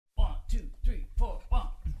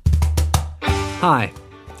Hi,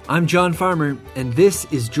 I'm John Farmer, and this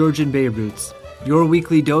is Georgian Bay Roots, your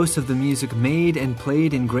weekly dose of the music made and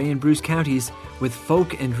played in Grey and Bruce counties, with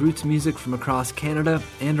folk and roots music from across Canada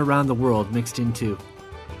and around the world mixed in too.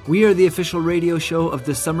 We are the official radio show of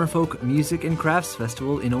the Summerfolk Music and Crafts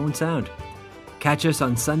Festival in Owen Sound. Catch us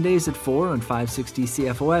on Sundays at 4 on 560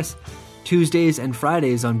 CFOS, Tuesdays and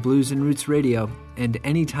Fridays on Blues and Roots Radio, and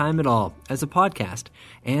any time at all as a podcast,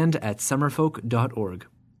 and at summerfolk.org.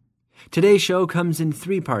 Today's show comes in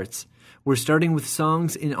 3 parts. We're starting with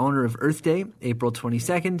songs in honor of Earth Day, April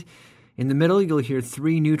 22nd. In the middle, you'll hear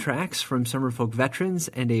 3 new tracks from Summerfolk veterans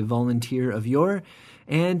and a volunteer of yore.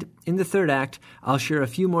 And in the third act, I'll share a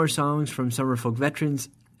few more songs from Summerfolk veterans,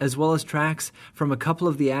 as well as tracks from a couple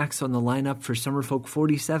of the acts on the lineup for Summerfolk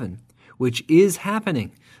 47, which is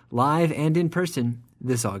happening, live and in person,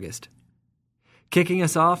 this August. Kicking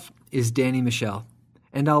us off is Danny Michel,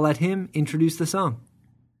 and I'll let him introduce the song.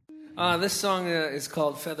 This song is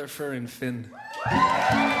called Feather, Fur, and Fin.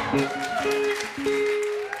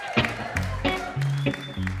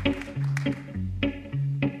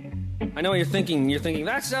 I know what you're thinking. You're thinking,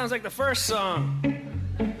 that sounds like the first song.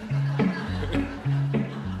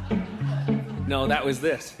 No, that was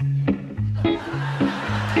this.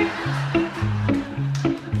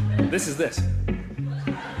 This is this.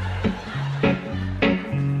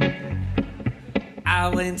 I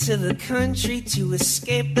went to the country to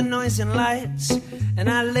escape the noise and lights, and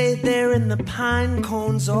I laid there in the pine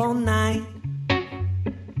cones all night.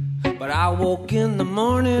 But I woke in the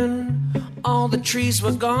morning, all the trees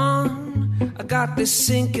were gone. I got this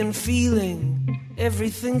sinking feeling,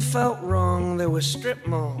 everything felt wrong. There were strip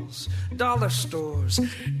malls, dollar stores,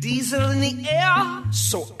 diesel in the air.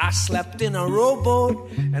 So I slept in a rowboat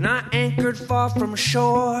and I anchored far from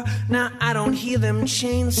shore. Now I don't hear them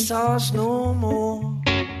chainsaws no more.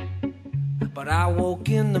 But I woke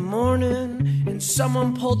in the morning and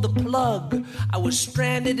someone pulled the plug. I was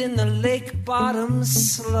stranded in the lake bottom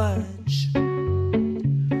sludge,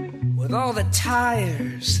 with all the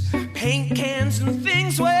tires, paint cans and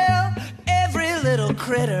things. Well, every little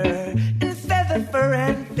critter in feather, fur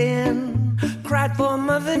and fin cried for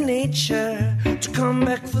Mother Nature to come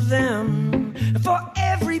back for them. For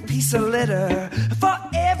every piece of litter, for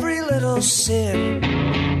every little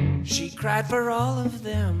sin, she cried for all of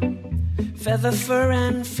them. Feather, fur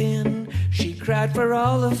and fin, she cried for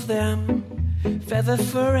all of them. Feather,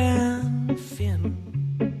 fur and fin.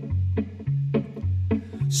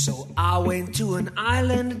 So I went to an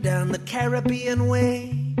island down the Caribbean way,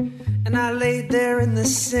 and I laid there in the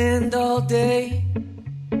sand all day.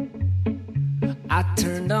 I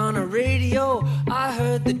turned on a radio, I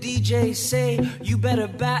heard the DJ say, you better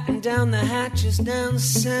batten down the hatches down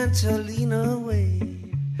Santa-Lena way.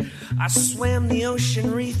 I swam the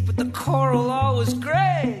ocean reef, but the coral all was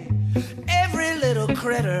gray. Every little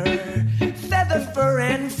critter, feather, fur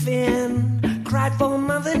and fin, cried for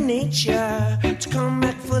Mother Nature to come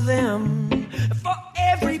back for them. For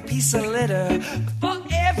every piece of litter, for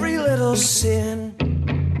every little sin,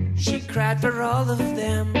 she cried for all of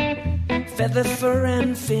them. Feather, fur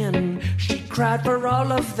and fin, she cried for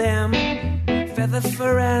all of them. Feather,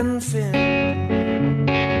 fur and fin.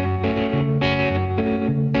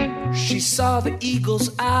 She saw the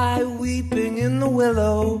eagle's eye weeping in the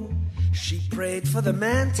willow. She prayed for the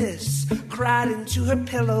mantis, cried into her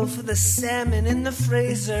pillow for the salmon in the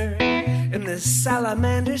Fraser and the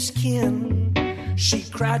salamander's kin. She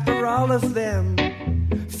cried for all of them.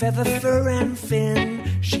 Feather, fur and fin,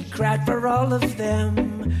 she cried for all of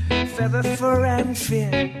them. Feather, fur and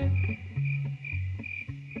fin.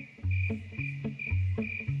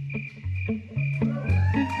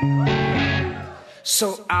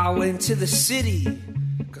 So I went to the city,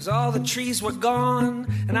 'cause all the trees were gone,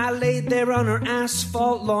 and I laid there on her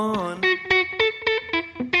asphalt lawn.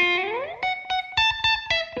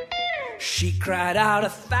 She cried out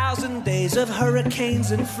 1,000 days of hurricanes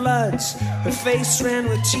and floods. Her face ran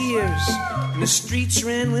with tears, and the streets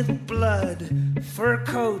ran with blood. Fur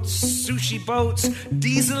coats, sushi boats,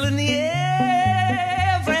 diesel in the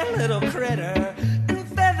air. Every little critter, and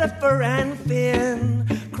feather, fur and fin,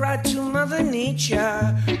 cried to Mother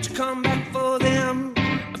Nature to come back for them.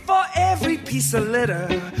 For every piece of litter,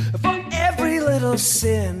 for every little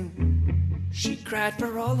sin, she cried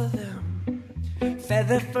for all of them.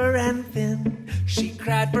 Feather, fur and fin, she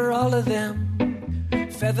cried for all of them.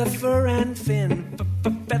 Feather, fur and fin,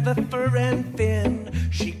 feather, fur and fin,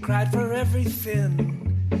 she cried for every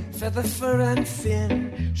fin. Feather, fur and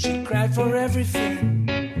fin, she cried for every fin.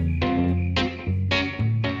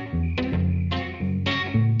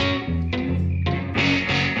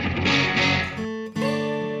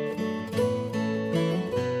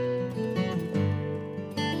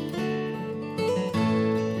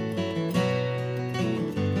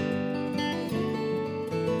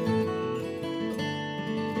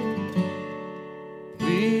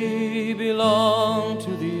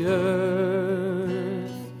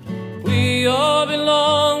 earth. We all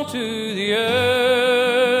belong to the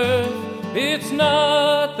earth. It's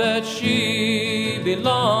not that she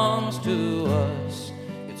belongs to us,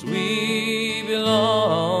 it's we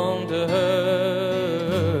belong to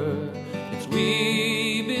her. It's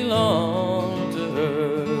we belong to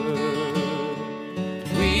her.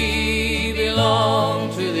 We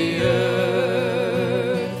belong to the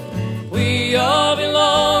earth. We all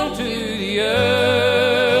belong to the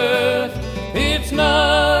earth. It's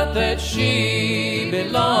not that she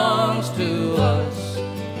belongs to us,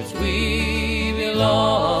 it's we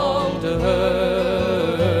belong to her.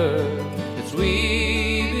 It's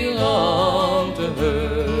we belong to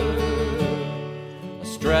her. A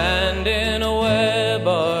strand in a web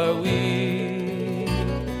are we,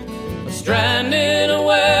 a strand in a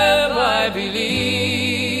web I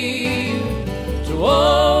believe. To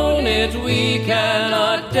own it we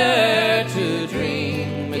cannot dare to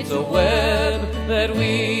dream. It's a web that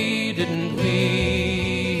we didn't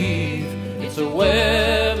weave. It's a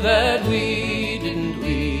web that we didn't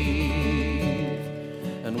weave.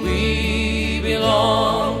 And we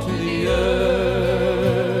belong to the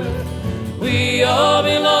earth. We all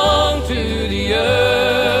belong to the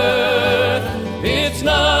earth. It's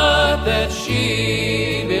not that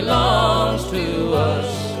she belongs to us,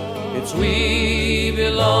 it's we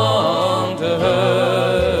belong to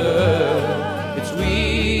her. It's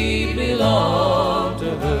we belong to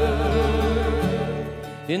her.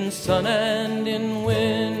 In sun and in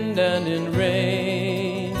wind and in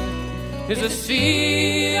rain is a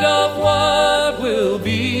seed of what will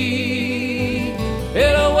be.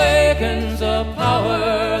 It awakens a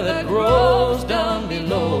power that grows down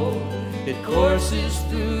below. It courses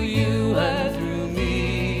through you and through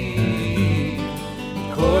me.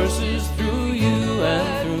 It courses through you and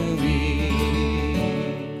through me.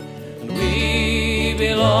 And we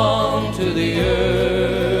belong to the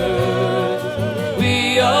earth.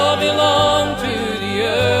 We all belong to the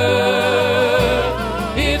earth.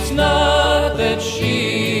 It's not that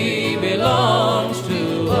she belongs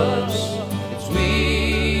to us, it's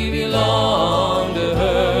we belong to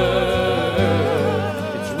her.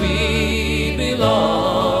 It's we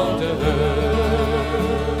belong to her.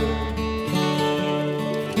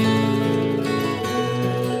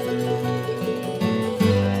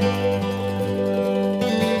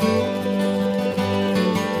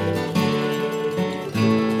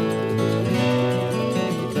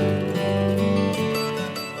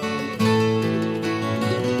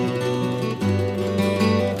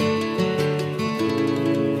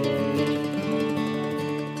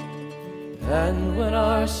 And when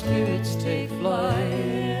our spirits take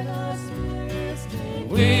flight,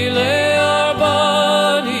 we lay our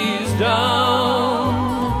bodies down.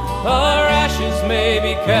 Our ashes may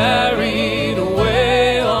be carried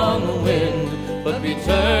away on the wind, but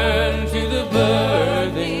return to the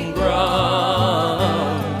birthing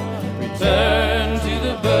ground. Return to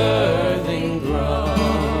the birthing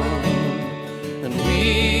ground. And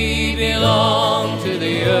we belong to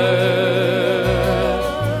the earth.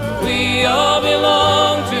 We all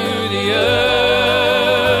belong to the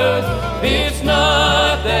earth. It's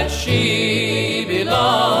not that she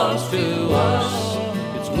belongs to us,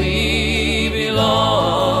 it's we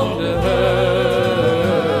belong to her.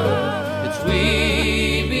 It's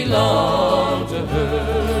we belong to her.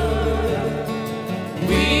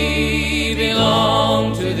 We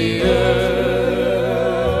belong to the earth.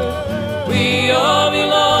 We all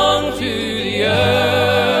belong to the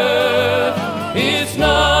earth. It's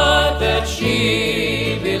not that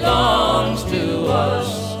she belongs to us,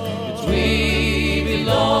 it's we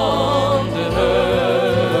belong to her.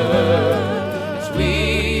 It's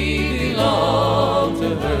we belong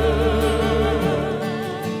to her.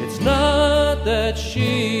 It's not that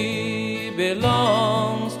she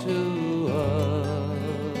belongs to us,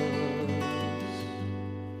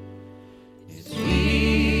 it's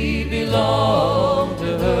we belong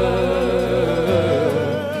to her.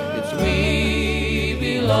 It's we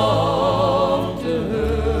belong to her.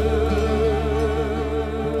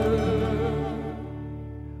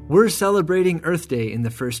 We're celebrating Earth Day in the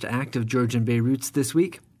first act of Georgian Bay Roots this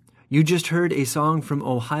week. You just heard a song from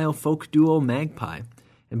Ohio folk duo Magpie,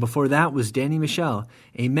 and before that was Danny Michel,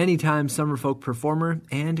 a many-time summer folk performer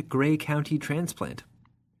and Grey County transplant.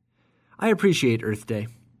 I appreciate Earth Day.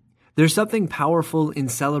 There's something powerful in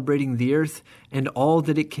celebrating the earth and all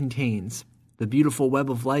that it contains, the beautiful web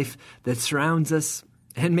of life that surrounds us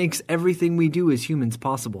and makes everything we do as humans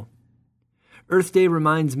possible. Earth Day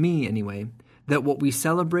reminds me, anyway, that what we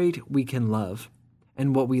celebrate, we can love,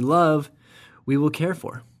 and what we love, we will care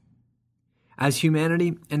for. As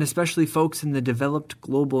humanity, and especially folks in the developed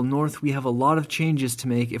global north, we have a lot of changes to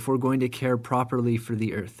make if we're going to care properly for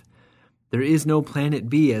the earth. There is no planet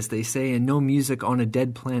B, as they say, and no music on a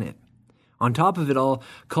dead planet. On top of it all,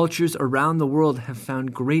 cultures around the world have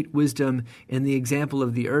found great wisdom in the example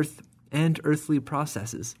of the earth and earthly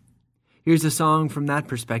processes. Here's a song from that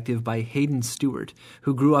perspective by Hayden Stewart,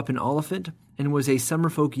 who grew up in Oliphant and was a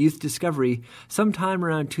Summerfolk Youth Discovery sometime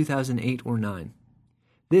around 2008 or 9.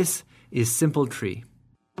 This is Simple Tree.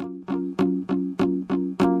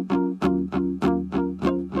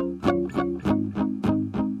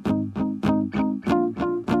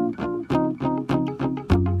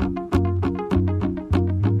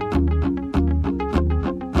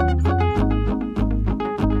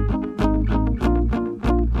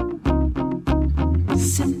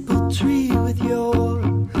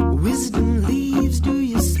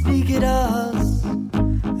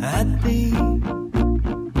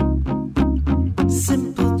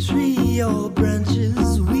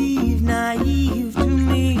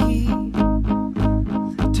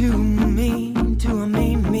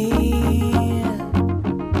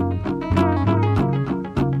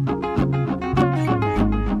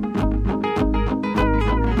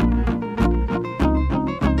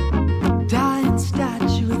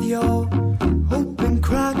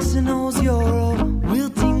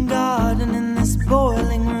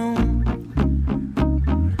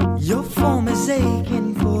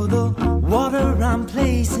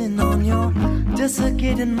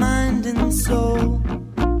 Desiccated mind and soul.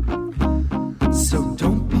 So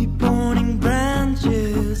don't be burning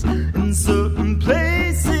branches in certain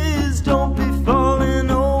places. Don't be falling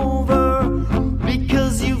over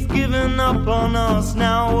because you've given up on us.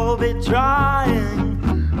 Now we'll be trying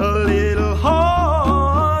a little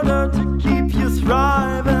harder to keep you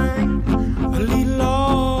thriving a little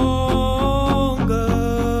longer.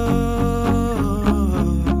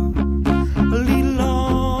 A little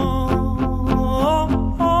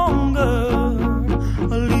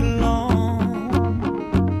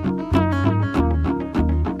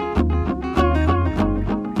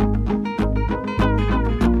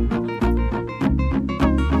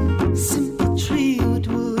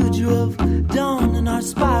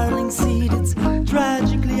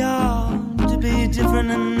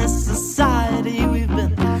in this society, we've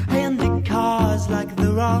been handed cards like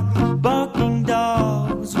there are barking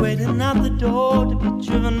dogs waiting at the door to be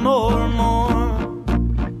driven more and more.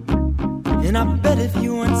 And I bet if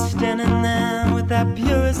you weren't standing there with that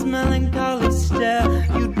purest melancholy stare,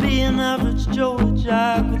 you'd be an average Joe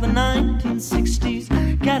Jack with a 1960s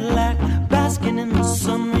Cadillac, basking in the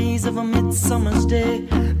sun rays of a midsummer's day.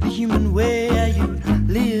 The human way you'd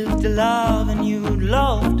live to love and you'd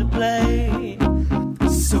love to play.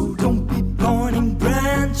 So don't be burning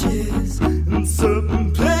branches in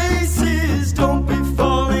certain places. Don't be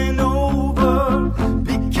falling over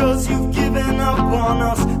because you've given up on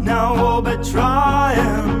us. Now we'll be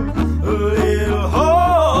trying a little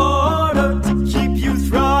harder to keep you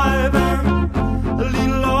thriving a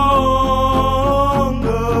little longer.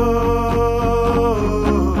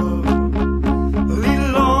 A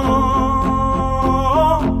little longer.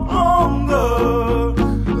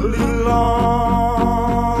 A little longer.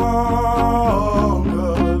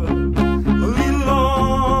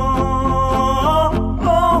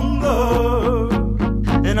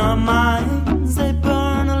 In our minds they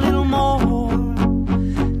burn a little more,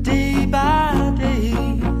 day by day,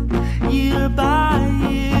 year by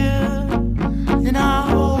year. And I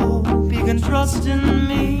hope you can trust in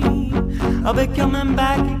me. I'll be coming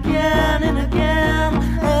back again and again,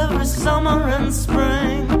 every summer and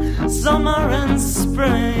spring, summer and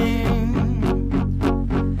spring,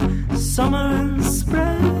 summer and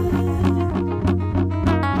spring.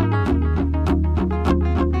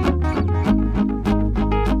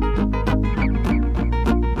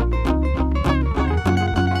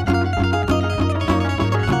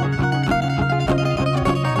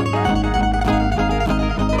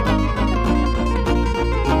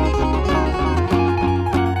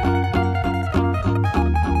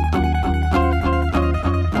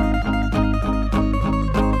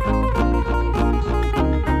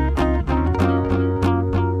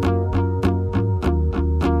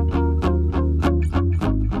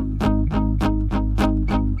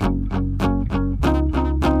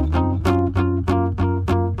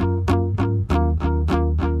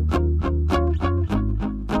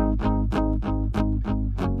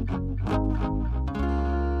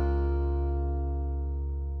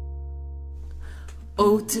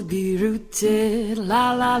 Oh, to be rooted,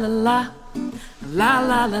 la la la la, la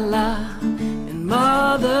la la la, in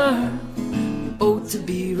mother. Oh, to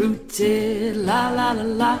be rooted, la la la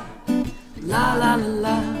la, la la la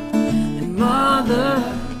la. And mother,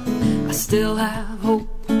 I still have hope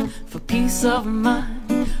for peace of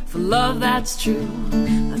mind, for love that's true,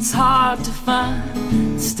 that's hard to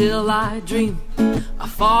find. Still I dream a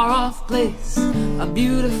far-off place, a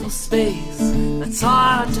beautiful space that's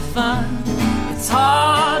hard to find. It's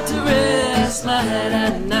hard to rest my head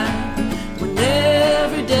at night when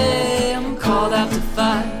every day I'm called out to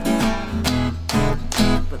fight.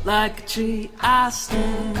 But like a tree I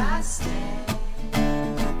stand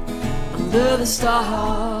under the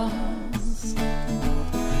stars.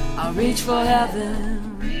 I reach for heaven,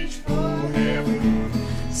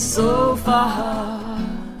 so far.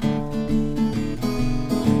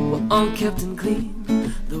 We're unkept and clean,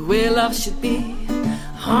 the way love should be,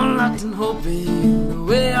 unlocked and hoping, the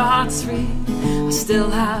way our heart's free. I still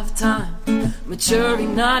have time,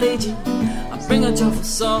 maturing, not aging. I bring a joyful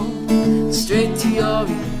song straight to your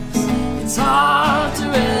ears. It's hard to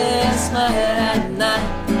rest my head at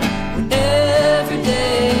night when every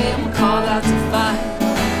day I'm called out to fight.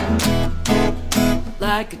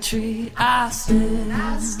 Like a tree I stand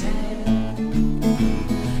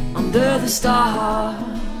under the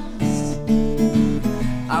stars.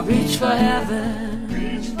 I reach for heaven,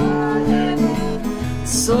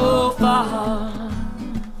 so far.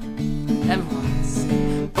 Everyone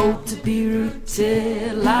sing. Oh, to be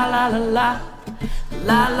rooted, la la la la,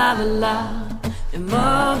 la la la la. And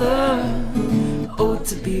mother, oh,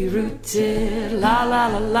 to be rooted, la la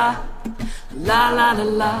la la, la la la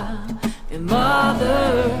la. And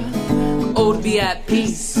mother, oh, to be at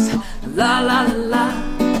peace, la la la la,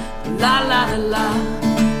 la la la la.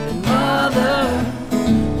 And mother,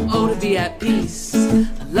 oh, to be at peace,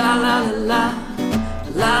 la la la la,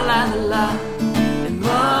 la la la la. And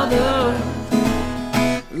mother,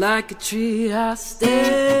 like a tree I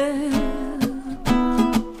stand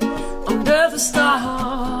under the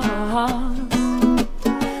stars.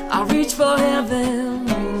 I reach for heaven,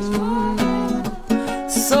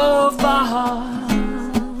 so far.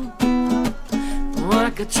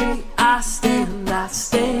 Like a tree I stand,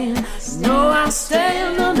 no, I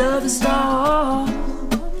stand under the stars.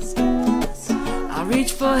 I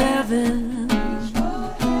reach for heaven,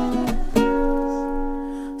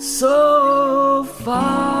 so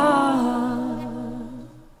far.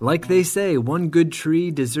 Like they say, one good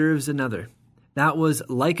tree deserves another. That was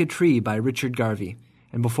Like a Tree by Richard Garvey.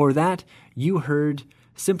 And before that, you heard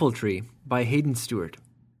Simple Tree by Hayden Stewart.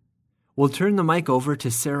 We'll turn the mic over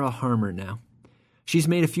to Sarah Harmer now. She's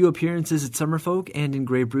made a few appearances at Summerfolk and in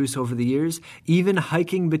Grey Bruce over the years, even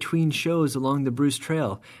hiking between shows along the Bruce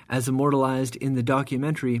Trail, as immortalized in the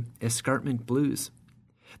documentary Escarpment Blues.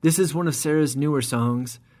 This is one of Sarah's newer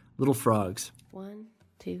songs, Little Frogs. 1,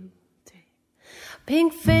 2, 3.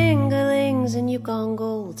 Pink fingerlings and Yukon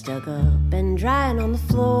golds dug up and drying on the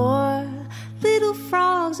floor. Little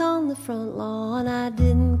frogs on the front lawn I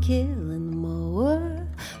didn't kill in the mower.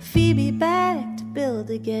 Phoebe back to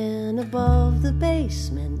build again above the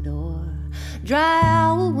basement door. Dry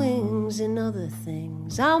owl wings and other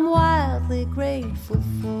things I'm wildly grateful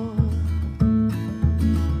for.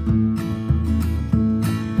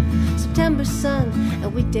 September sun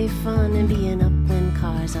and weekday fun and being up when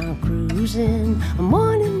cars aren't cruising. A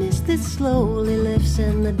morning mist that slowly lifts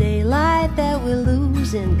in the daylight that we're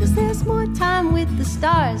losing. 'Cause there's more time with the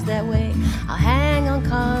stars that way. I'll hang on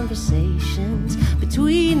conversations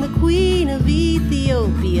between the Queen of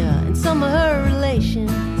Ethiopia and some of her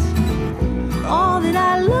relations. All that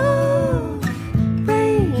I love,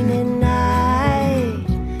 rain and night,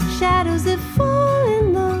 shadows that fall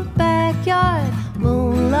in the backyard,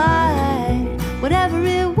 moonlight, whatever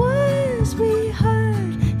it was we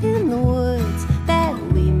heard in the woods that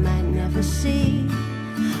we might never see.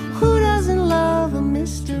 Who doesn't love a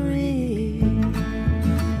mystery?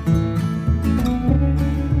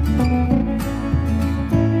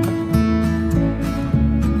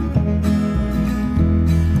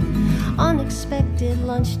 Unexpected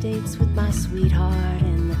lunch dates with my sweetheart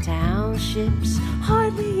in the townships.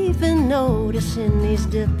 Hardly even noticing these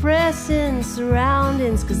depressing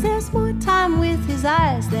surroundings. 'Cause there's more time with his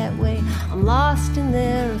eyes that way. I'm lost in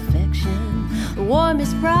their affection. The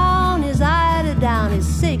warmest brown is eider down, is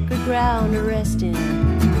sacred ground to rest in.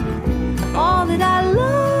 All that I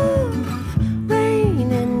love,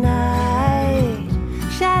 rain and night,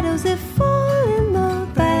 shadows that fall in the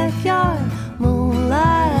backyard,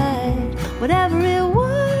 moonlight, whatever it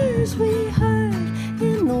was we heard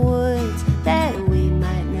in the woods that we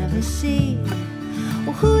might never see.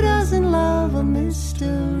 Well, who doesn't love a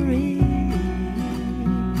mystery?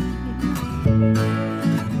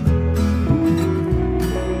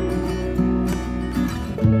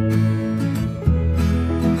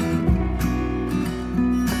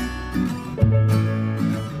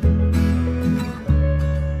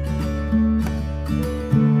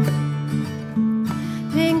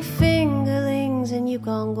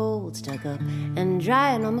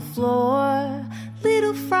 the floor,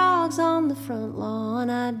 little frogs on the front lawn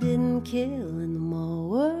I didn't kill in the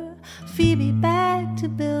mower, Phoebe back to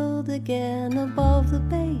build again above the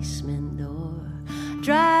basement door,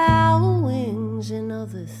 dry owl wings and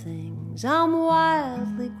other things I'm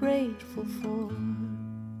wildly grateful for.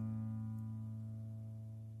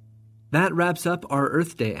 That wraps up our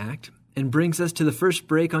Earth Day act and brings us to the first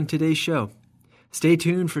break on today's show. Stay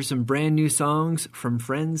tuned for some brand new songs from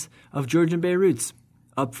friends of Georgian Bay Roots.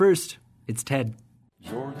 Up first, it's Ted.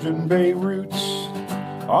 Georgian Bay Roots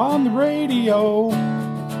on the radio,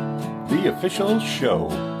 the official show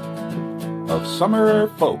of summer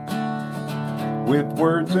folk, with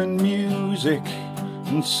words and music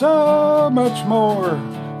and so much more.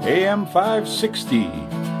 AM 560,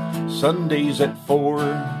 Sundays at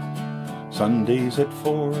 4, Sundays at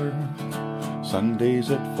 4.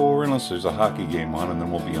 Sundays at 4, unless there's a hockey game on, and then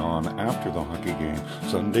we'll be on after the hockey game.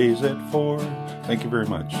 Sundays at 4. Thank you very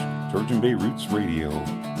much. Georgian Bay Roots Radio.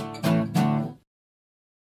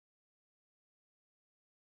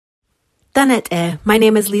 Danette, my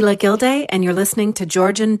name is Leela Gilday, and you're listening to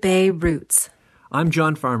Georgian Bay Roots. I'm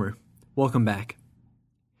John Farmer. Welcome back.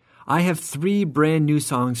 I have 3 brand new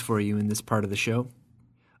songs for you in this part of the show.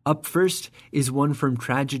 Up first is one from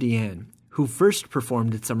Tragedy Ann, who first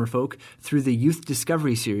performed at Summerfolk through the Youth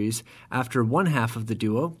Discovery series after one half of the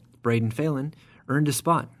duo, Braden Phelan, earned a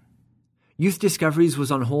spot. Youth Discoveries was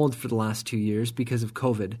on hold for the last 2 years because of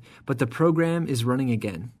COVID, but the program is running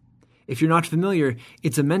again. If you're not familiar,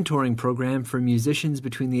 it's a mentoring program for musicians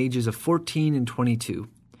between the ages of 14 and 22.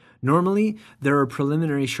 Normally, there are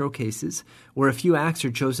preliminary showcases where a few acts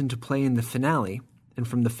are chosen to play in the finale, and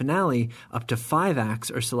from the finale, up to 5 acts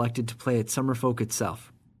are selected to play at Summerfolk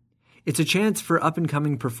itself. It's a chance for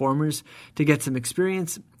up-and-coming performers to get some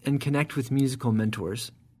experience and connect with musical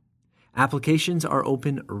mentors. Applications are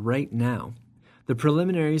open right now. The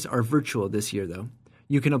preliminaries are virtual this year, though.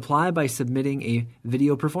 You can apply by submitting a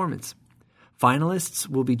video performance. Finalists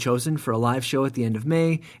will be chosen for a live show at the end of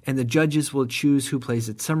May, and the judges will choose who plays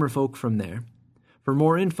at Summerfolk from there. For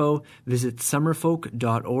more info, visit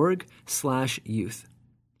summerfolk.org/youth.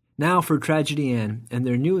 Now for Tragedy Ann and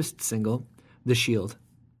their newest single, The Shield.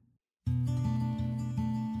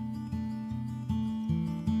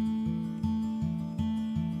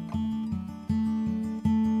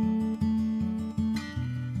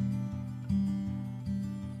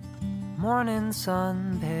 Morning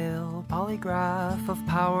sun, pale polygraph of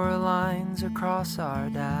power lines across our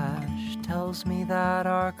dash tells me that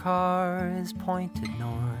our car is pointed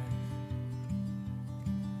north.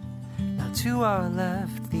 Now to our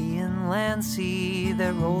left, the inland sea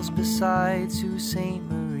that rolls beside Sault Ste.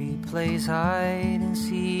 Marie plays hide and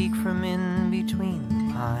seek from in between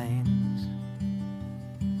the pines.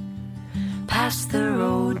 Past the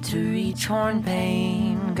road to reach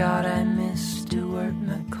Hornpain, God, I miss Stuart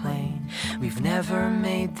McLean. We've never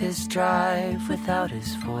made this drive without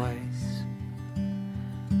his voice.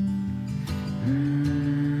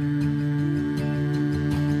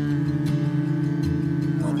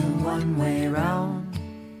 Well, the one way round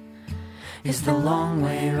is the long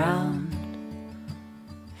way round,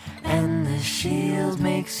 and the shield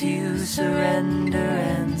makes you surrender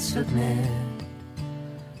and submit.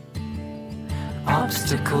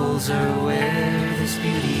 Obstacles are where this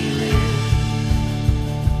beauty lives.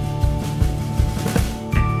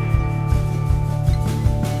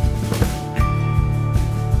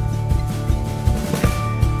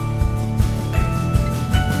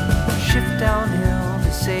 Shift downhill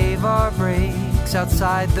to save our brakes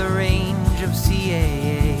outside the range of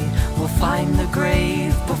CAA. We'll find the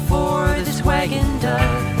grave before this wagon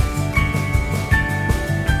does.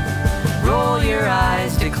 Roll your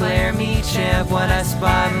eyes, declare me champ when I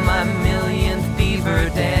spy my millionth beaver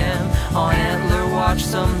dam. On Antler watch,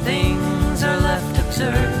 some things are left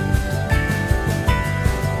observed.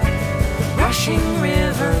 Rushing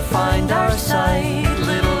river, find our sight.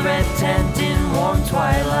 Little red tent in warm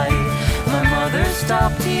twilight. My mother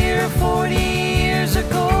stopped here 40 years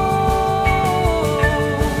ago.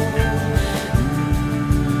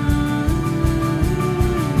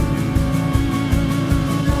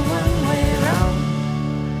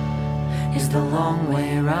 The long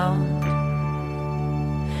way round,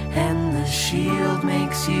 and the shield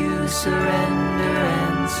makes you surrender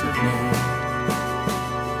and submit.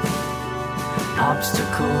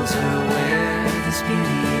 Obstacles are where this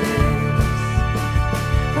beauty lives.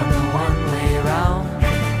 When the one way round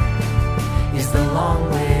is the long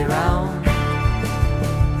way round,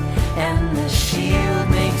 and the shield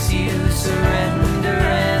makes you surrender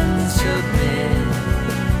and submit.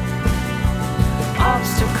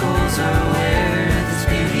 Obstacles are where this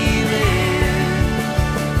beauty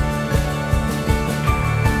lives.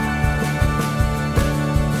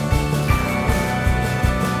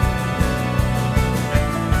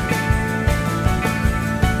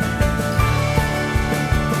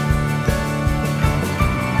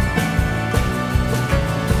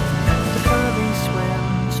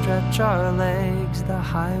 legs, the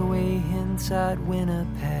highway hints at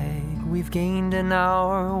Winnipeg. We've gained an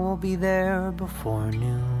hour, we'll be there before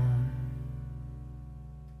noon.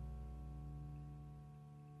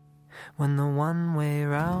 When the one-way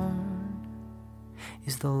round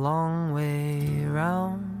is the long way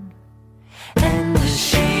round, and the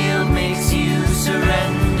shield makes you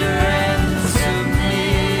surrender and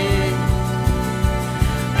submit.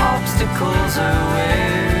 Obstacles are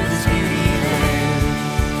where this beauty lives.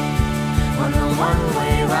 When the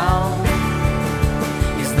one-way round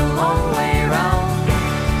is the long way round,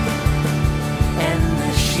 and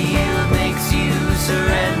the shield makes you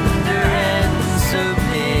surrender and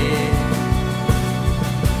submit.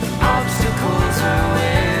 Obstacles are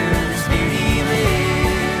where this beauty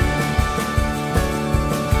lives.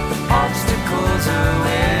 Obstacles are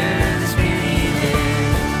where this beauty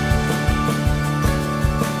lives.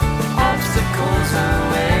 Obstacles are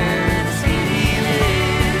where this beauty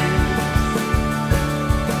lives.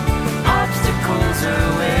 Obstacles are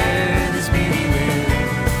where this beauty lives.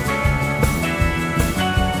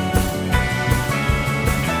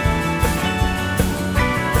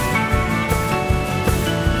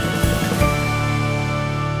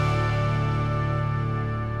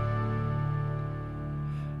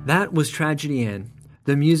 That was Tragedy Ann,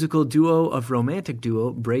 the musical duo of romantic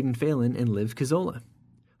duo Braden Phelan and Liv Cazzola.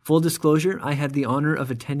 Full disclosure, I had the honor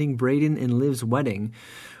of attending Braden and Liv's wedding,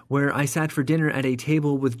 where I sat for dinner at a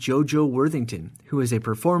table with JoJo Worthington, who is a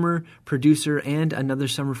performer, producer, and another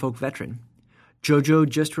Summerfolk veteran. JoJo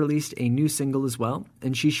just released a new single as well,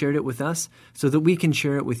 and she shared it with us so that we can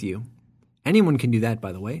share it with you. Anyone can do that,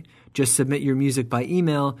 by the way. Just submit your music by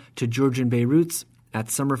email to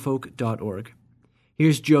georgianbayroots@summerfolk.org.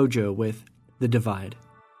 Here's JoJo with The Divide.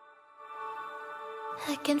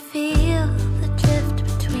 I can feel the drift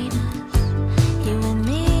between us, you and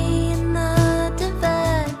me in the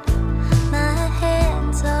divide. My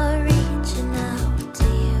hands are reaching out to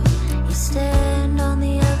you, you stand on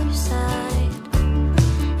the other side.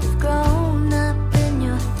 You've grown up and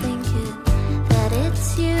you're thinking that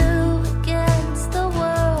it's you against the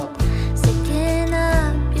world, sticking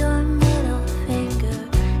up your middle finger,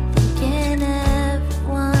 thinking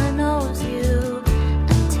everyone knows you,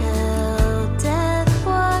 until death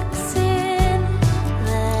walks in.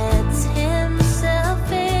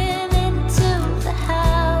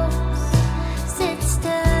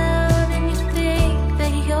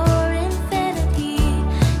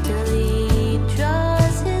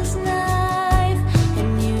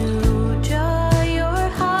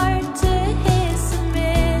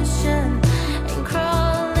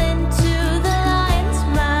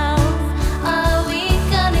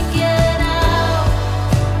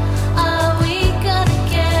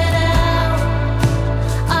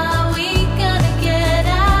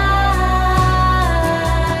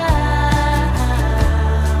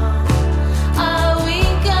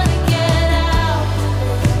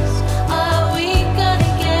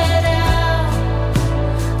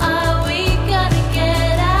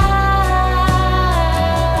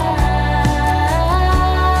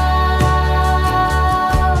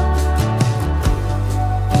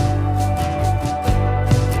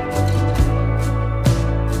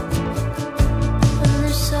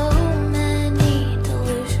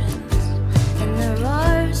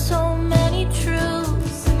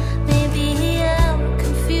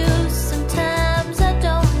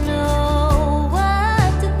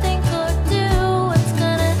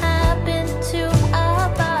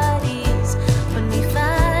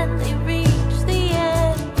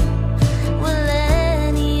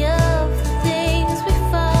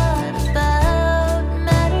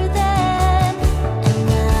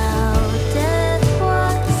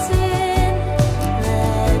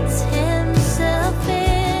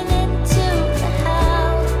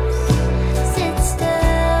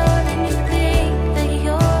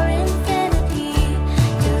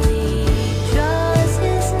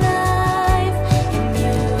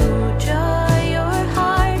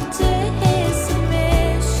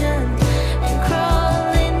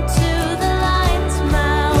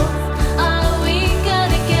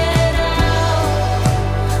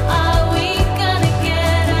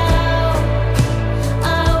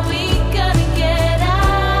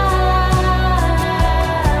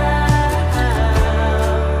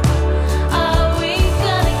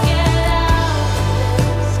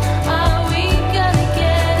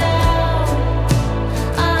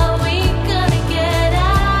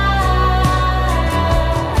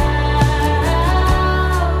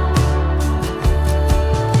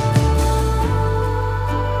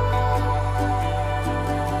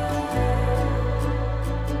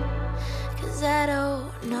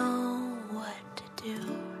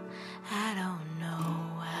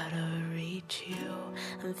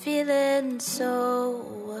 I'm feeling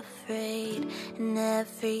so afraid, and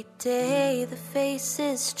every day the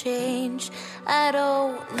faces change. I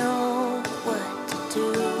don't know what to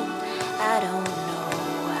do, I don't know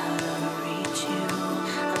how to reach you.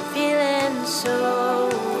 I'm feeling so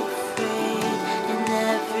afraid, and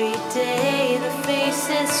every day the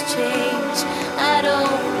faces change. I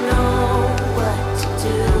don't know what to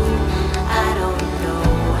do, I don't know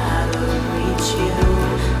how to reach you.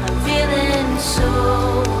 I'm feeling so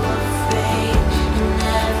afraid, and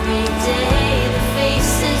every day the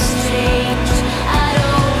faces change. I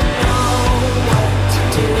don't know what to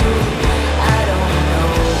do, I don't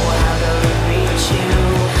know how to reach you.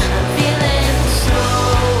 I'm feeling so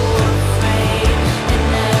afraid, and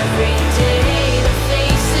every day the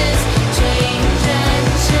faces change and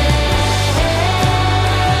change.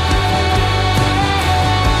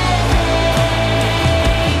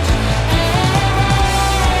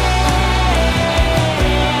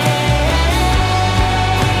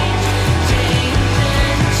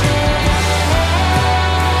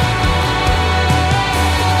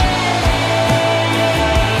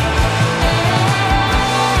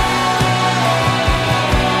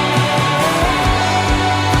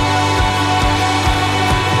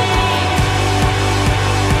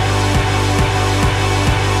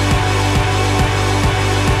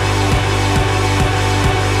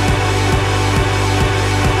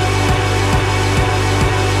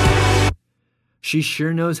 She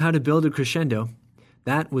sure knows how to build a crescendo.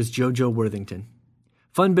 That was JoJo Worthington.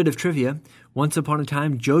 Fun bit of trivia. Once upon a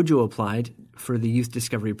time, JoJo applied for the Youth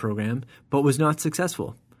Discovery Program, but was not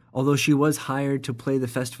successful, although she was hired to play the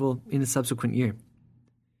festival in a subsequent year.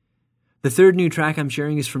 The third new track I'm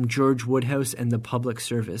sharing is from George Woodhouse and the Public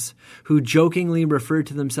Service, who jokingly referred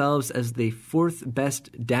to themselves as the fourth best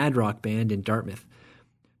dad rock band in Dartmouth.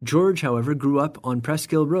 George, however, grew up on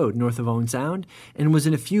Presskill Road, north of Owen Sound, and was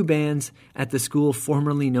in a few bands at the school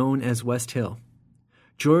formerly known as West Hill.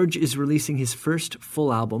 George is releasing his first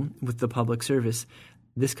full album with the Public Service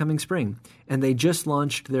this coming spring, and they just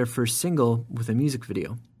launched their first single with a music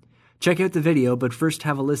video. Check out the video, but first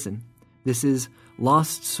have a listen. This is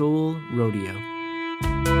Lost Soul Rodeo.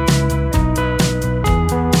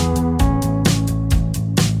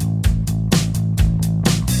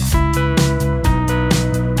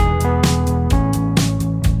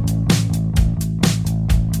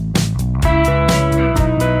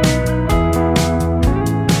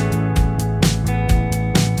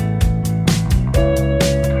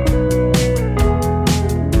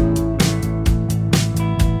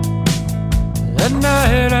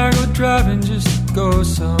 Driving just to go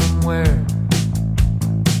somewhere,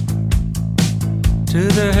 to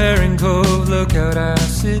the Herring Cove lookout. I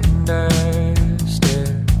sit and I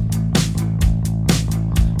stare,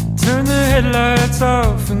 turn the headlights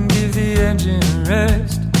off and give the engine a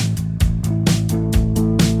rest,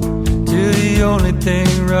 till the only thing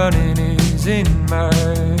running is in my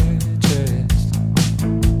chest.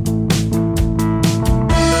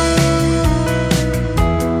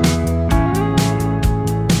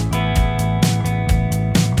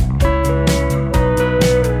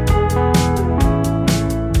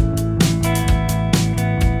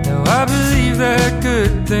 I believe that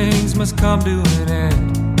good things must come to an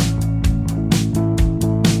end,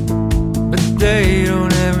 but they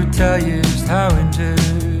don't ever tell you just how and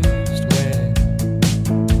just when.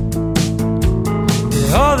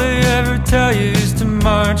 Yeah, all they ever tell you is to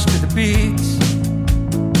march to the beats,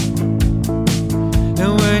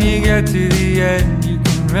 and when you get to the end you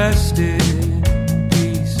can rest in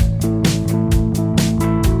peace.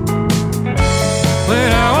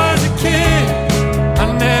 When I was a kid, I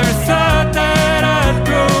never thought that I'd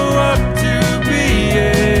grow up to be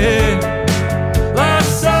a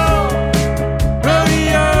lost soul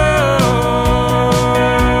rodeo.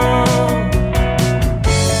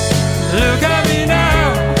 Look at me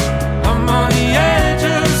now, I'm on the edge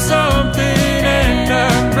of something and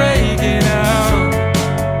I'm breaking out.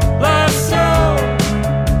 Lost soul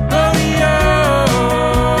rodeo.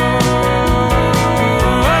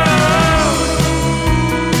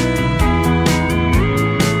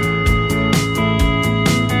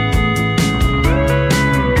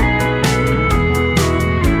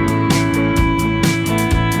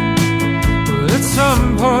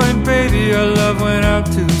 Baby, our love went out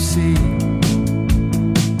to sea,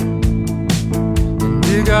 and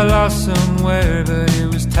it got lost somewhere, but it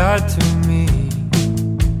was tied to me,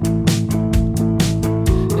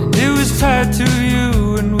 and it was tied to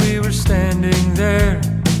you, and we were standing there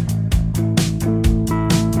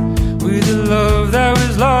with a love that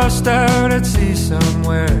was lost out at sea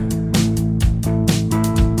somewhere.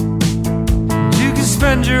 And you can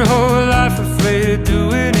spend your whole life afraid to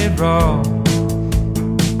do it it wrong.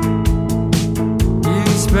 You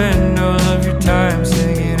spend all of your time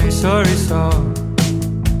singing a sorry song.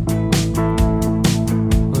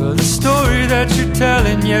 Well, the story that you're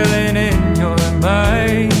telling, yelling in your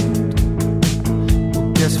mind.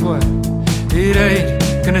 Well, guess what? It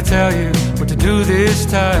ain't gonna tell you what to do this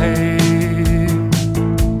time.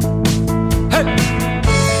 Hey!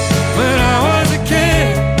 When I was a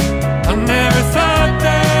kid, I never thought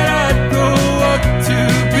that I'd grow up to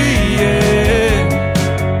be a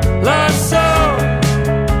lost soul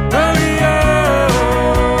rodeo.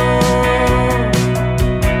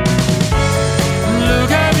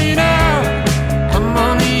 Look at me now, I'm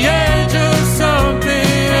on the edge of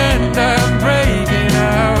something and I'm breaking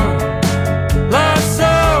out. Lost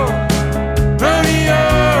soul rodeo.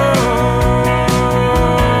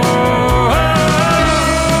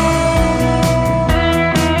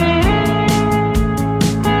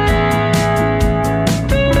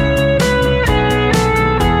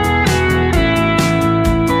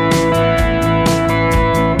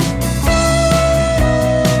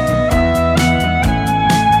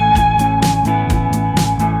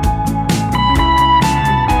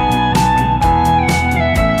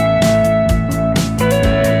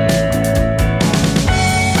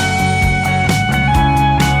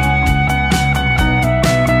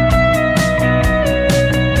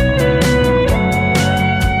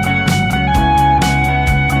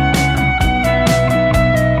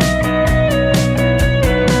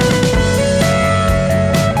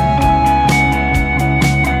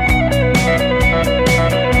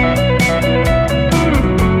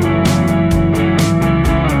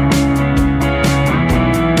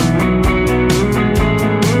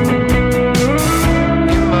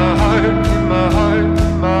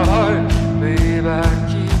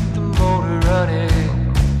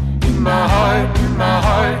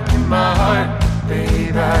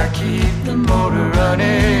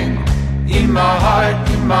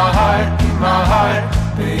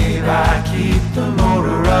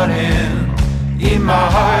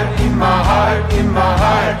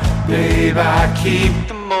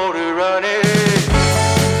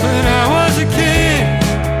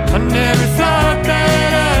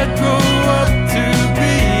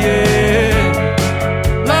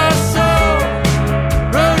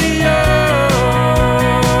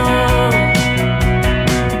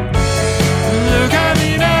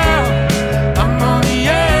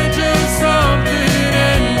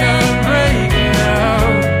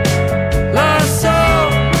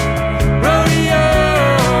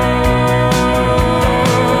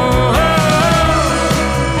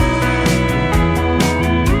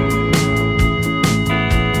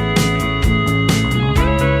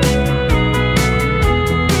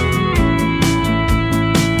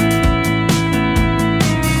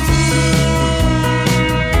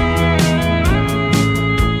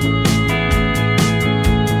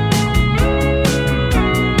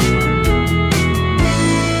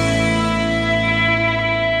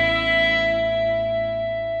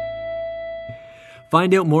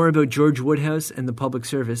 Find out more about George Woodhouse and the Public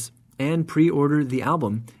Service and pre-order the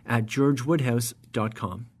album at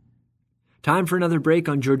georgewoodhouse.com. Time for another break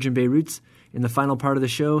on Georgian Bay Roots. In the final part of the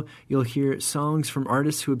show, you'll hear songs from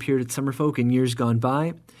artists who appeared at Summerfolk in years gone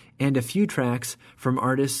by and a few tracks from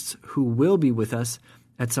artists who will be with us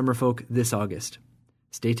at Summerfolk this August.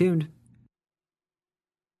 Stay tuned.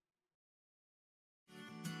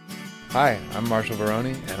 Hi, I'm Marshall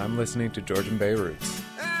Veroni, and I'm listening to Georgian Bay Roots.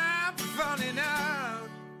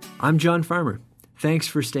 I'm John Farmer. Thanks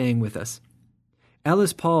for staying with us.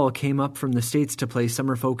 Ellis Paul came up from the States to play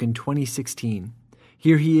Summerfolk in 2016.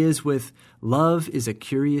 Here he is with Love is a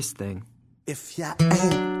Curious Thing. If you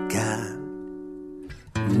ain't got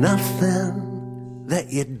nothing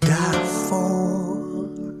that you die for,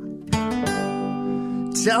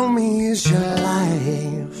 tell me, is your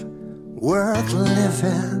life worth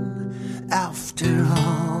living after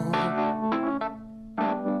all?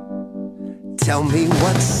 Tell me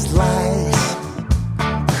what slice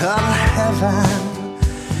of heaven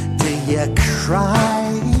do you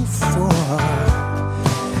cry for?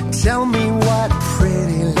 Tell me what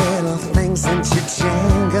pretty little things that you're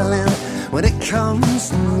jangling when it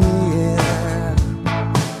comes near.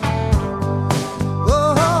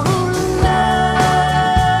 Oh,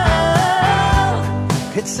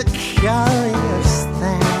 love, it's a curious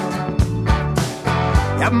thing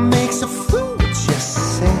that makes a fool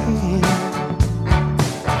just say.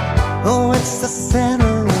 Oh, it's the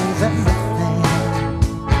center of everything.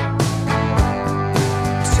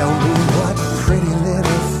 Tell me what pretty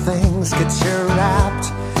little things get you wrapped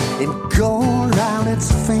in gold round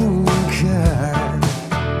its finger.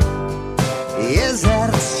 Is that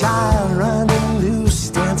a child?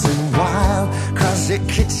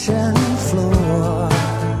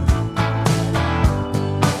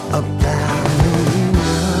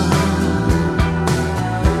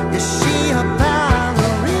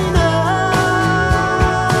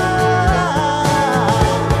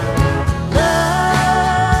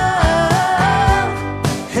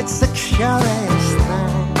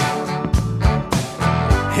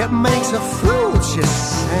 makes a fool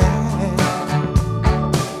just sad.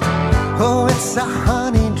 Oh, it's a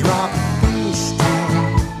honey drop beastie.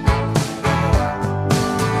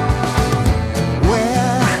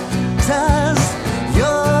 Where does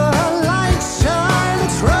your light shine,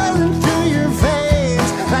 running through your veins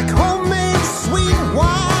like homemade sweet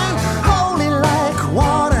wine, holy like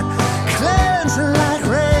water, cleansing like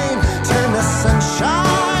rain, turn to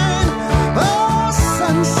sunshine, oh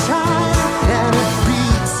sunshine, and it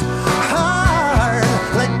beats hard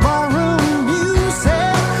like barroom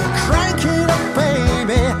music. Crank it up,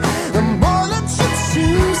 baby. The more that you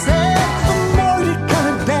choose it, the more you're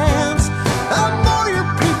gonna dance, the more your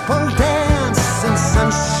people dance in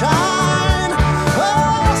sunshine,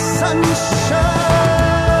 oh sunshine.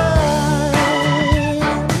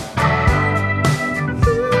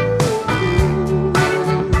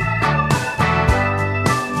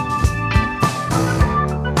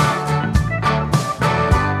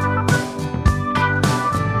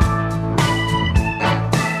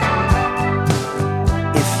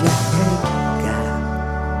 If you ain't got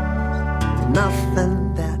nothing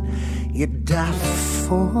that you die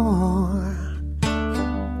for,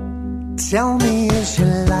 tell me, is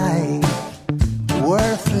your life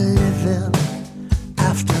worth living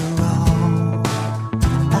after all?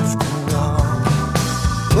 After all,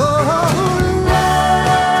 oh, love,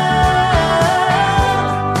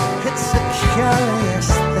 it's a curious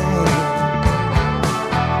thing.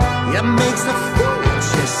 It makes a fool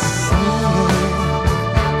just sing.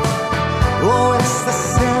 Oh, it's the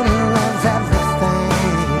center of everything.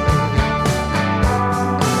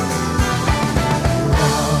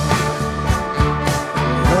 Love,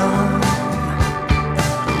 love,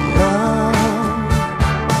 love,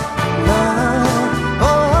 love.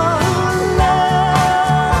 Oh, love,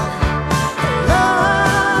 love,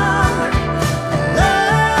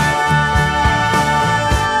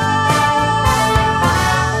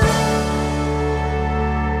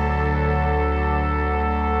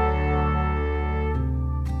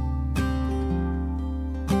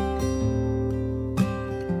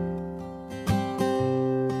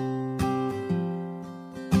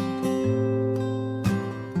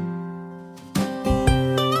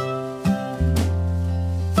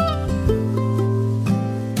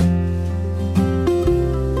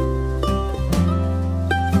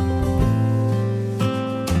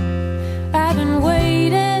 I've been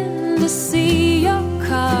waiting to see your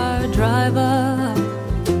car drive up.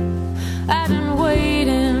 I've been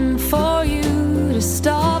waiting for you to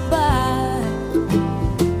stop by.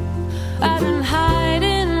 I've been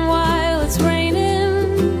hiding while it's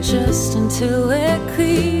raining just until it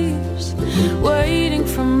clears, waiting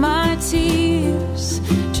for my tears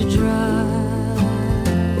to dry.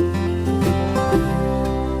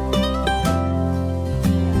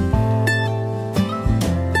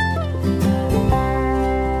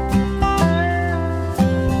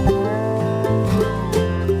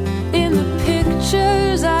 In the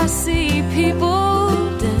pictures I see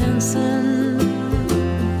people dancing,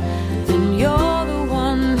 and you're the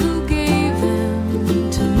one who gave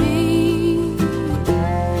them to me.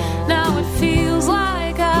 Now it feels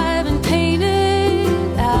like I've been painted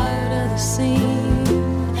out of the scene,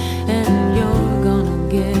 and you're gonna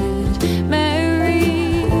get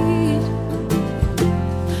married.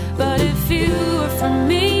 But if you were for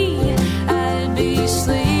me, I'd be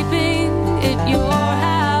sleeping at your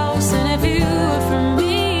house. And if you were for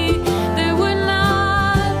me, there would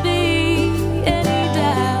not be any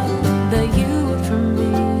doubt that you were for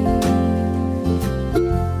me.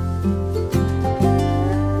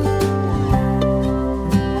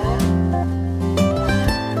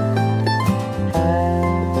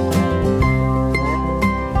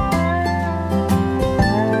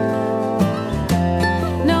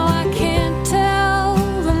 No, I can't tell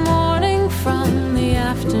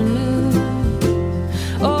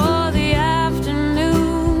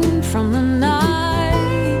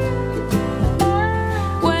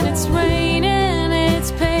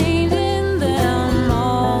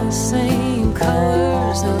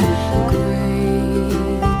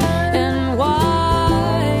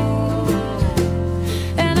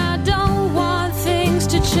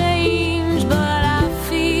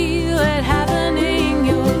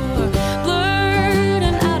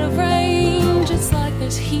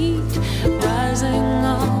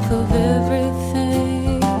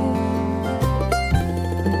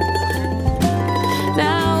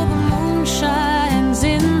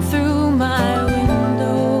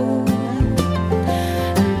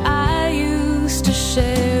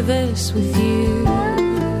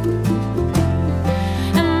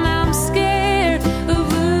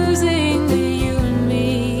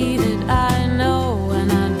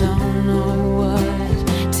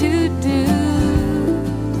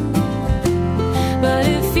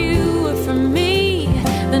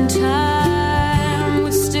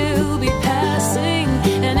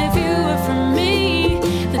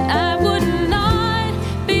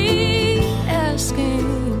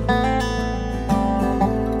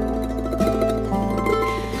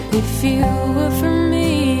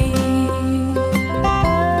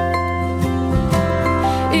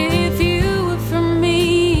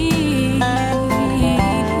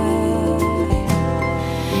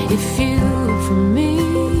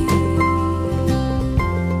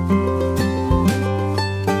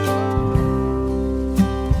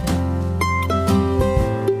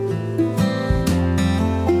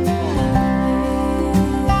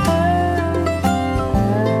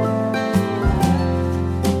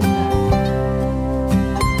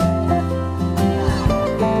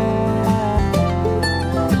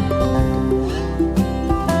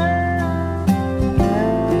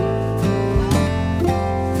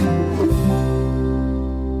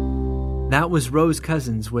That was Rose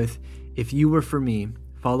Cousins with If You Were For Me,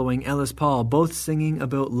 following Ellis Paul, both singing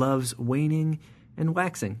about love's waning and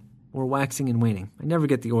waxing, or waxing and waning. I never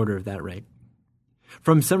get the order of that right.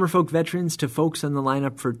 From summer folk veterans to folks on the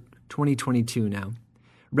lineup for 2022 now.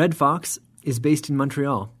 Red Fox is based in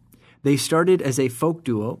Montreal. They started as a folk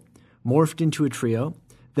duo, morphed into a trio,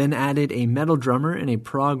 then added a metal drummer and a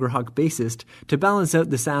prog rock bassist to balance out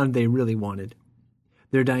the sound they really wanted.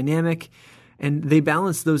 They're dynamic, and they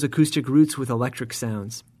balance those acoustic roots with electric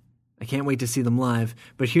sounds. I can't wait to see them live,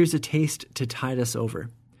 but here's a taste to tide us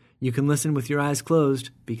over. You can listen with your eyes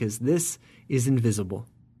closed, because this is Invisible.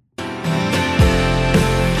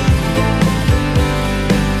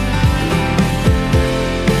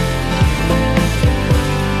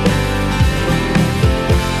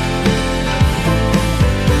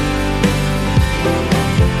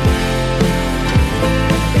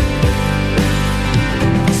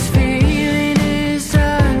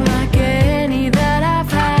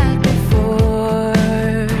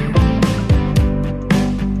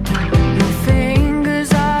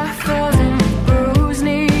 Fingers are frozen with bruised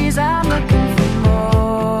knees. I'm looking for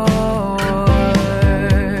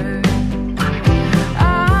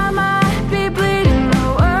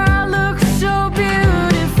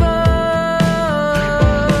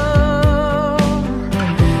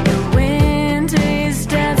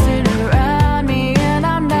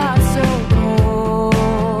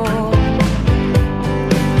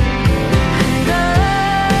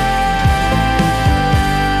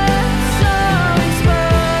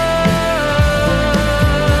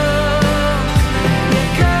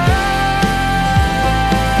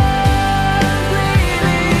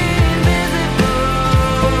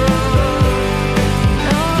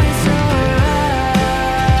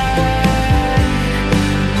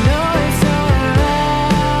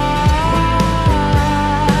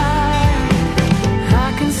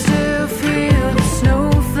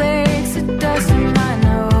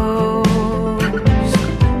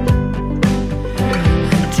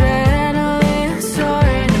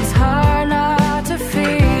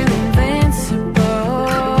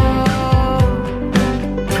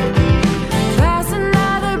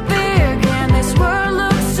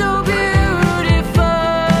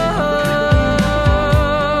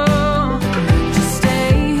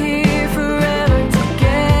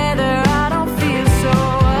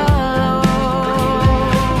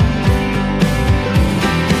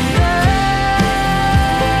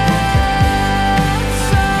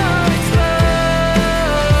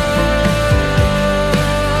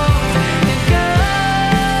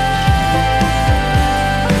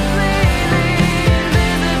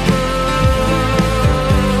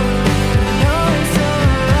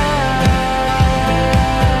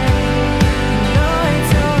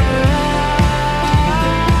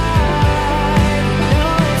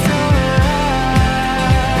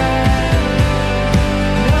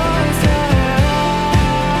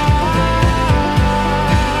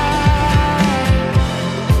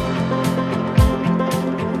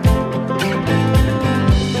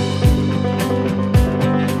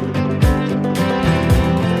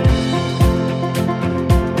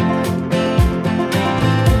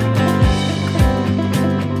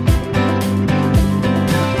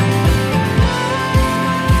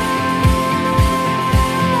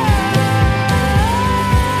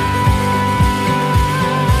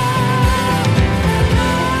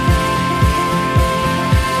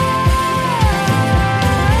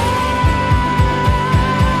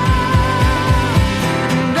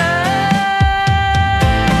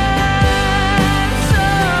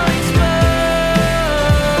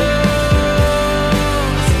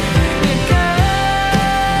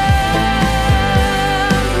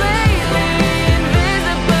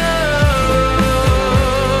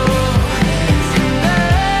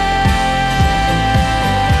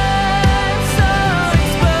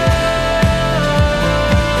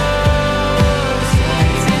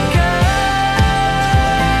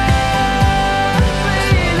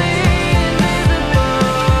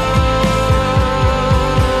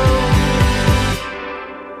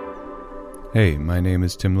Hey, my name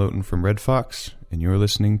is Tim Lowton from Red Fox, and you're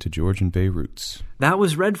listening to Georgian Bay Roots. That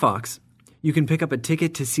was Red Fox. You can pick up a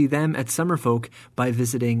ticket to see them at Summerfolk by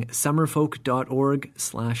visiting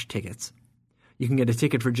summerfolk.org/tickets. You can get a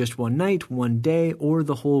ticket for just one night, one day, or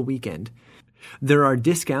the whole weekend. There are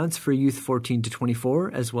discounts for youth 14 to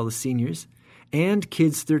 24, as well as seniors, and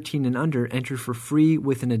kids 13 and under enter for free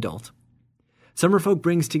with an adult. Summerfolk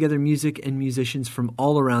brings together music and musicians from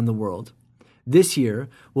all around the world. This year,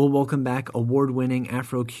 we'll welcome back award-winning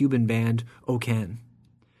Afro-Cuban band Okan.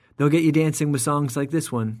 They'll get you dancing with songs like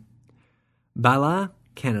this one, Bala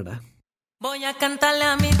Canada. Voy a cantarle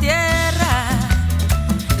a mi tierra,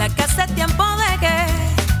 la que hace tiempo de que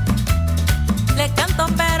le canto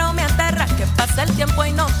pero me aterra que pasa el tiempo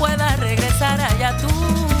y no pueda regresar. Allá tú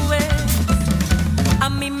ves, a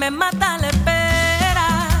mí me mata la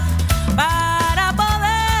espera para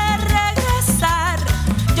poder regresar.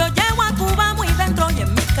 Yo llego a Cuba muy dentro y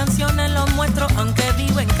en mis canciones lo muestro aunque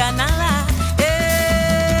vivo en Canadá.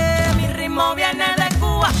 Mi ritmo viene de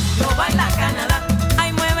Cuba, lo baila Canadá.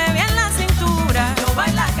 Ay, mueve bien la cintura, lo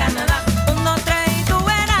baila Canadá. 1, 2, 3 y tú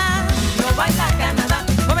verás, lo baila Canadá.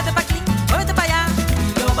 Muévete pa' aquí, muévete pa' allá,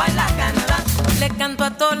 lo baila Canadá. Le canto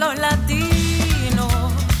a todos los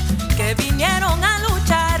latinos que vinieron a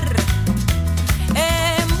luchar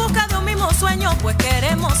en busca de un mismo sueño, pues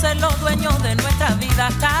queremos ser los dueños de nuestra vida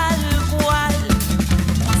tal cual.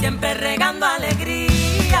 Siempre regando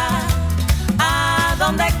alegría a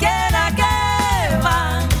donde quiera que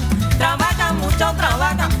van. Trabajan mucho,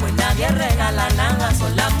 trabajan, pues nadie regala nada,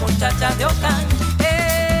 son las muchachas de Ocán.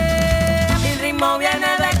 Mi ritmo viene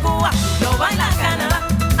de Cuba, lo baila Canadá.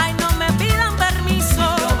 Ay, no me pidan permiso,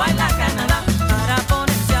 lo baila Canadá. Para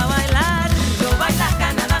ponerse a bailar, lo baila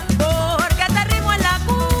Canadá. Porque este ritmo es la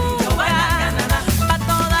cura, lo baila Canadá. Pa'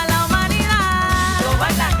 toda la humanidad, lo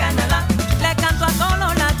baila Canadá. Le canto a todos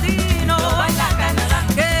los latinos, lo baila Canadá.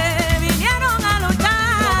 Que vinieron a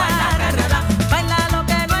luchar, lo baila Canadá. Baila lo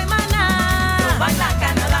que no hay maná, lo baila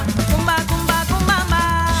Canadá. Cumba, cumba, cumbamba.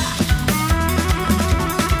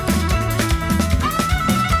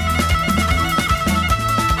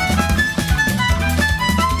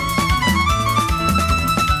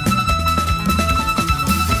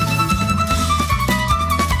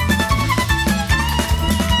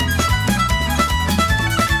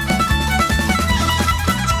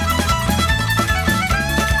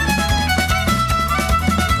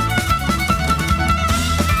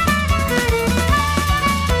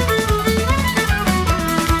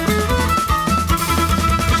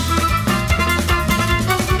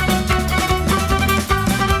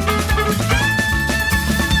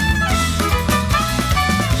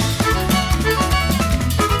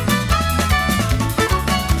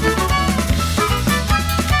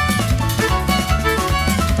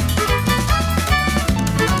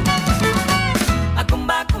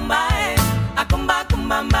 Acumba, cumba, acumba,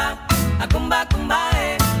 cumbamba. Acumba, cumba,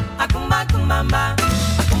 acumba, cumbamba.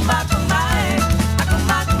 Acumba, cumba,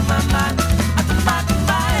 acumba, cumbamba. Acumba,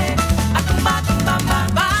 cumba, acumba, cumbamba.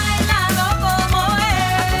 Bailalo como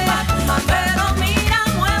es, pero mira,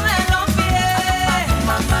 mueve los pies.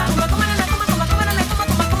 Cumba, cumba, nena, cumba, cumba, cumba, nena, cumba,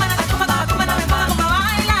 cumba, cumba, nena, cumba, cumba, cumba, nena, cumba, cumba.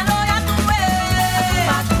 Bailalo, ya tú ves.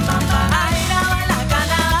 Ay, la baila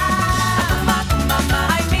Canadá.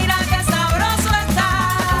 Ay, mira qué sabroso está.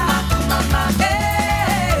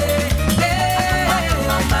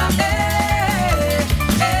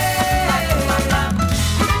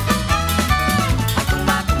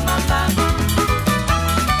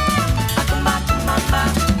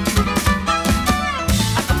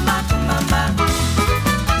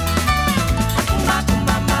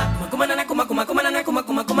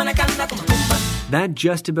 That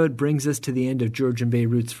just about brings us to the end of Georgian Bay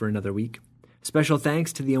Roots for another week. Special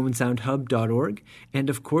thanks to the OwenSoundHub.org and,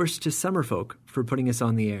 of course, to Summerfolk for putting us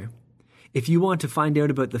on the air. If you want to find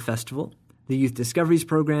out about the festival, the Youth Discoveries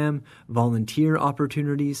Program, volunteer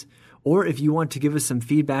opportunities, or if you want to give us some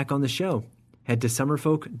feedback on the show, head to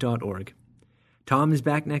summerfolk.org. Tom is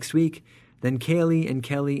back next week, then Kaylee and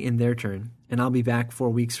Kelly in their turn, and I'll be back 4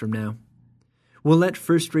 weeks from now. We'll let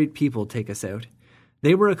First Rate People take us out.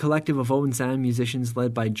 They were a collective of Owen Sound musicians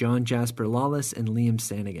led by John Jasper Lawless and Liam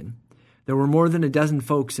Sanigan. There were more than a dozen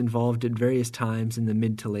folks involved at various times in the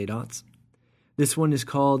mid to late aughts. This one is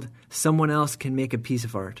called Someone Else Can Make a Piece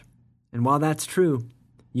of Art. And while that's true,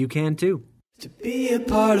 you can too. To be a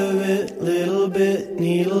part of it, little bit,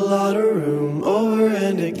 need a lot of room. Over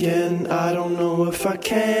and again, I don't know if I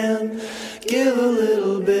can. Give a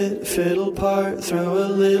little bit, fiddle part, throw a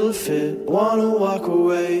little fit. Wanna walk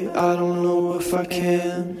away, I don't know if I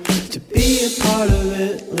can. To be a part of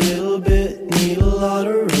it, little bit, need a lot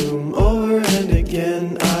of room. Over and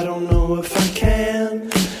again, I don't know if I can.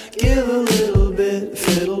 Give a little bit,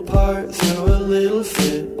 fiddle part, throw a little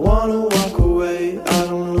fit. Wanna walk away, I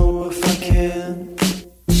don't know if I can.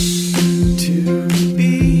 To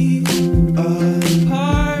be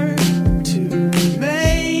apart, to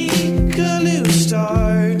make a new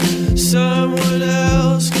start. Someone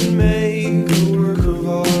else can make a work of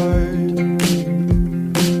art.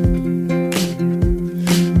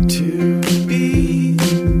 To be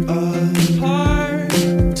apart,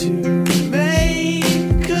 to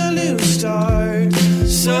make a new start.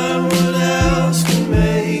 Someone else can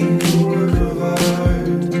make a work of art.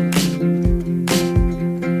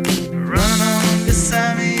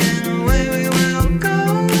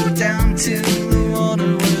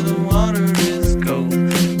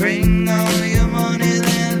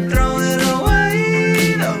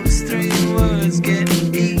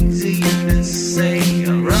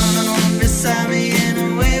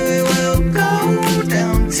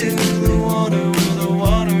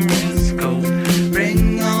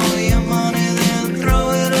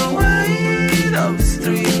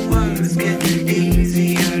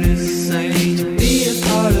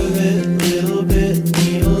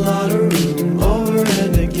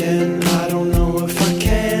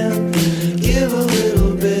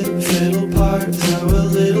 part, throw a